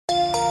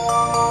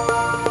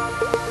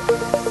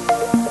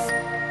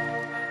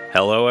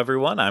Hello,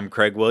 everyone. I'm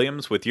Craig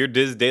Williams with your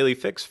Diz Daily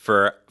Fix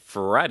for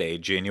Friday,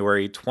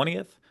 January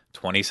 20th,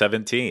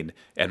 2017.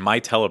 And my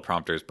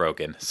teleprompter's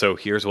broken, so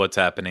here's what's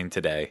happening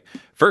today.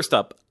 First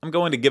up, I'm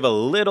going to give a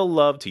little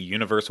love to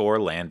Universal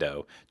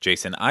Orlando.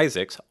 Jason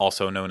Isaacs,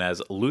 also known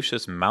as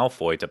Lucius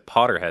Malfoy to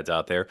Potterheads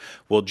out there,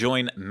 will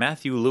join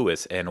Matthew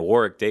Lewis and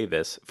Warwick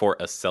Davis for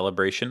a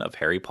celebration of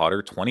Harry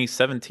Potter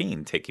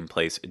 2017, taking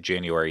place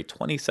January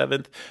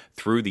 27th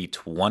through the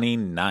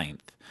 29th.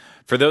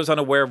 For those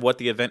unaware of what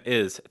the event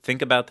is,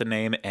 think about the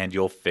name and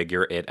you'll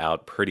figure it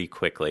out pretty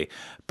quickly.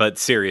 But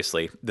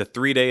seriously, the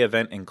 3-day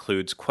event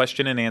includes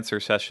question and answer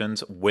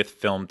sessions with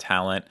film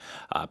talent,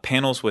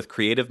 panels with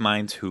creative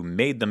minds who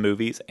made the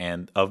movies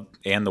and the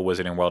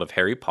Wizarding World of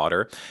Harry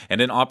Potter,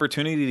 and an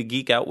opportunity to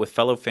geek out with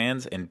fellow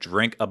fans and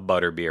drink a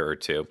butterbeer or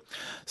two.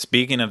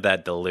 Speaking of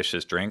that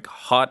delicious drink,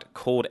 hot,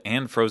 cold,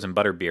 and frozen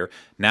butterbeer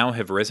now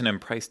have risen in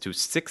price to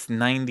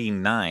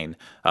 $6.99,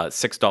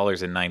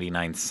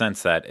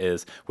 $6.99 that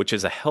is, which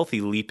is a healthy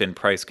leap in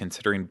price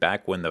considering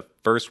back when the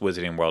first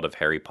Wizarding World of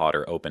Harry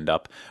Potter opened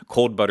up,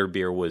 cold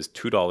butterbeer was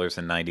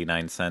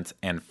 $2.99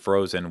 and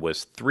frozen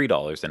was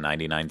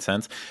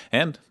 $3.99,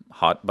 and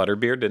hot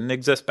butterbeer didn't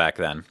exist back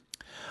then.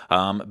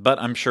 But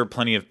I'm sure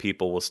plenty of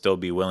people will still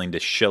be willing to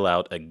shill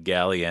out a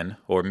galleon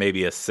or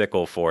maybe a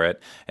sickle for it,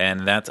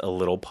 and that's a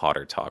little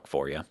Potter talk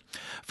for you.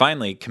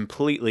 Finally,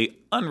 completely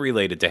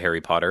unrelated to Harry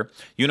Potter,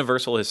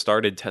 Universal has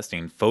started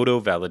testing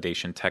photo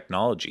validation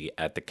technology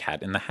at the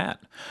Cat in the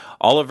Hat.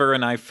 Oliver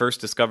and I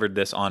first discovered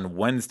this on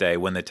Wednesday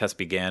when the test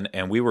began,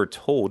 and we were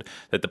told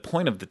that the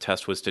point of the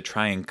test was to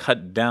try and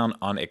cut down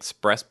on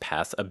express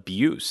pass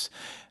abuse.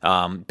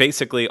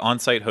 Basically,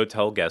 on-site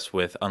hotel guests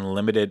with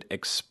unlimited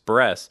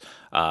express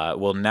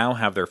will now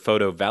have their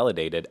photo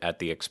validated at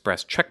the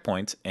express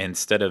checkpoints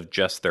instead of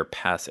just their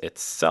pass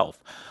itself.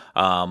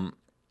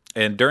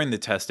 And during the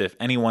test, if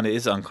anyone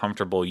is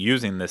uncomfortable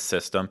using this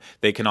system,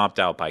 they can opt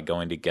out by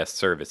going to guest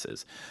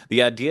services.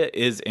 The idea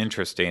is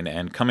interesting,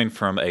 and coming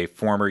from a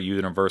former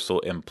Universal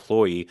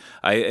employee,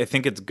 I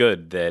think it's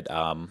good that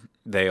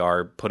they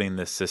are putting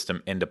this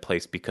system into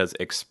place because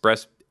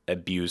express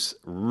abuse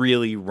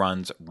really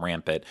runs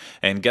rampant,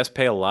 and guests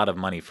pay a lot of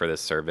money for this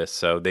service,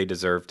 so they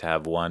deserve to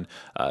have one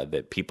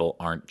that people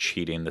aren't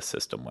cheating the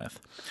system with.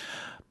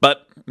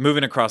 But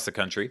moving across the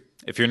country,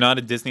 if you're not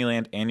a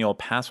Disneyland annual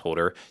pass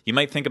holder, you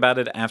might think about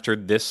it after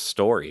this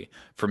story.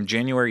 From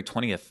January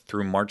 20th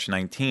through March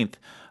 19th,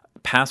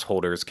 pass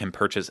holders can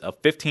purchase a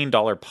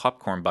 $15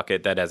 popcorn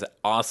bucket that has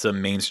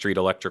awesome Main Street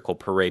Electrical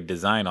Parade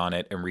design on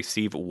it and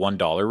receive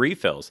 $1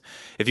 refills.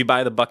 If you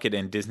buy the bucket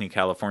in Disney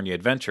California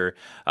Adventure,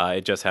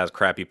 it just has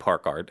crappy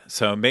park art.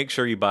 So make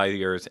sure you buy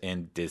yours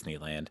in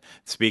Disneyland.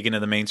 Speaking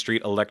of the Main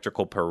Street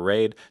Electrical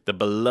Parade, the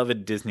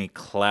beloved Disney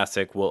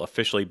classic will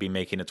officially be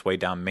making its way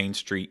down Main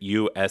Street,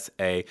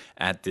 USA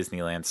at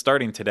Disneyland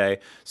starting today.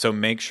 So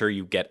make sure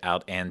you get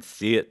out and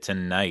see it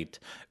tonight.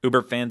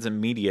 Uber fans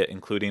and media,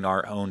 including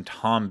our own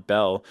Tom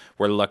Bell,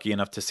 were lucky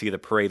enough to see the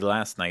parade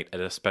last night at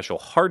a special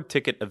hard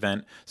ticket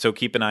event, so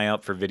keep an eye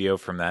out for video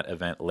from that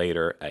event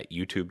later at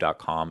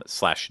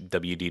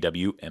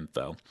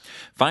youtube.com/WDWinfo.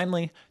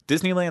 Finally,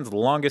 Disneyland's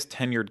longest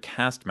tenured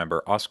cast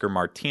member, Oscar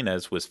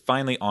Martinez, was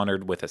finally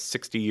honored with a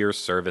 60-year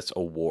service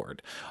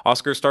award.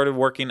 Oscar started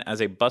working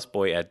as a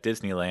busboy at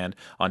Disneyland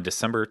on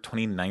December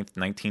 29,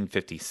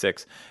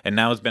 1956, and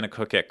now has been a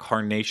cook at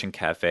Carnation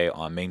Cafe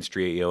on Main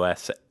Street,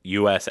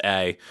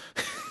 USA.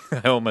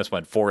 I almost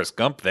went Forrest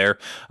Gump there,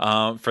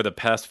 for the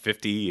past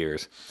 50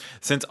 years.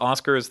 Since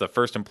Oscar is the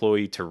first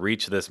employee to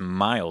reach this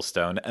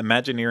milestone,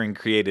 Imagineering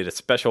created a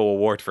special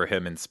award for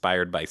him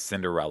inspired by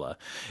Cinderella.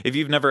 If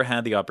you've never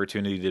had the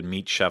opportunity to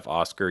meet Chef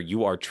Oscar,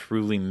 you are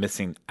truly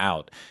missing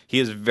out. He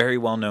is very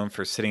well known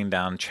for sitting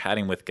down,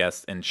 chatting with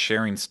guests, and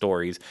sharing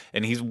stories,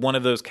 and he's one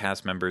of those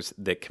cast members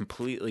that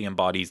completely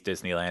embodies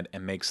Disneyland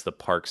and makes the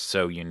park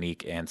so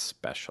unique and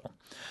special.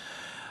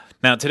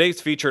 Now, today's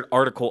featured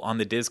article on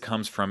the Diz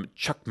comes from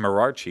Chuck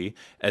Mararchi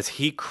as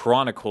he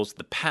chronicles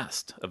the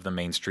past of the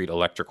Main Street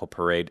Electrical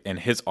Parade in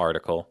his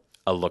article,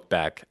 A Look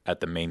Back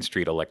at the Main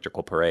Street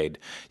Electrical Parade.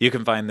 You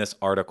can find this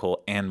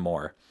article and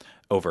more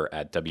over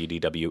at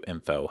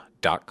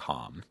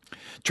wdwinfo.com.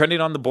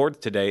 Trending on the boards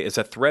today is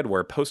a thread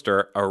where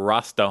poster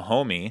Arasta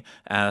Homie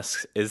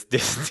asks, "Is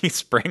Disney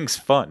Springs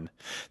fun?"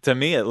 To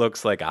me, it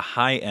looks like a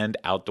high-end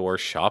outdoor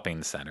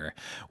shopping center.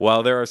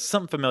 While there are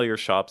some familiar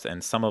shops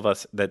and some of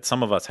us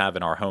have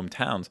in our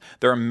hometowns,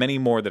 there are many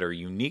more that are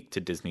unique to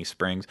Disney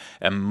Springs,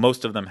 and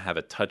most of them have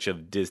a touch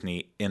of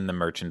Disney in the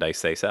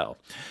merchandise they sell.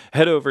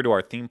 Head over to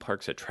our Theme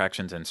Parks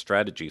Attractions and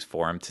Strategies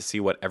forum to see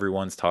what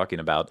everyone's talking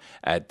about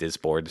at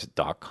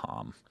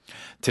disboards.com.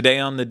 Today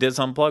on the Diz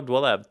Unplugged,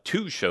 we'll have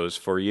 2 shows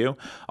for you.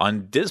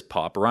 On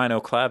Dispop, Rhino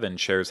Clavin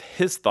shares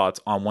his thoughts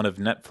on one of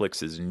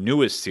Netflix's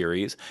newest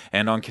series,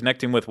 and on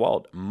Connecting with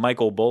Walt,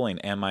 Michael Bowling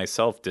and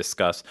myself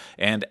discuss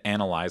and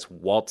analyze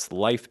Walt's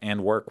life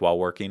and work while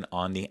working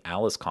on the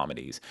Alice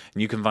comedies.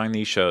 And you can find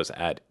these shows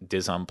at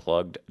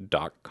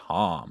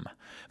disunplugged.com.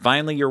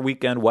 Finally, your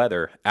weekend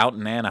weather. Out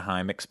in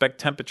Anaheim, expect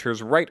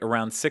temperatures right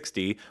around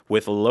 60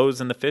 with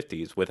lows in the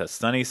 50s, with a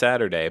sunny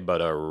Saturday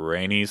but a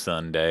rainy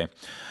Sunday.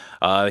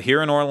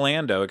 Here in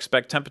Orlando,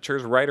 expect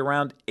temperatures right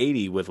around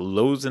 80 with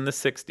lows in the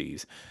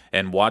 60s,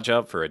 and watch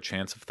out for a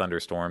chance of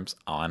thunderstorms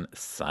on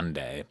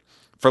Sunday.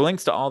 For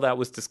links to all that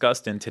was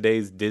discussed in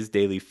today's Diz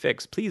Daily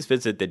Fix, please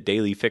visit the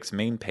Daily Fix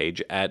main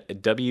page at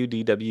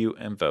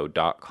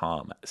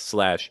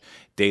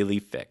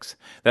wdwinfo.com/dailyfix.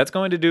 That's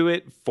going to do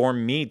it for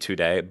me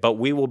today, but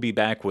we will be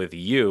back with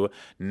you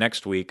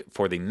next week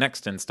for the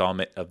next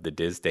installment of the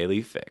Diz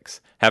Daily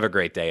Fix. Have a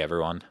great day,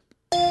 everyone.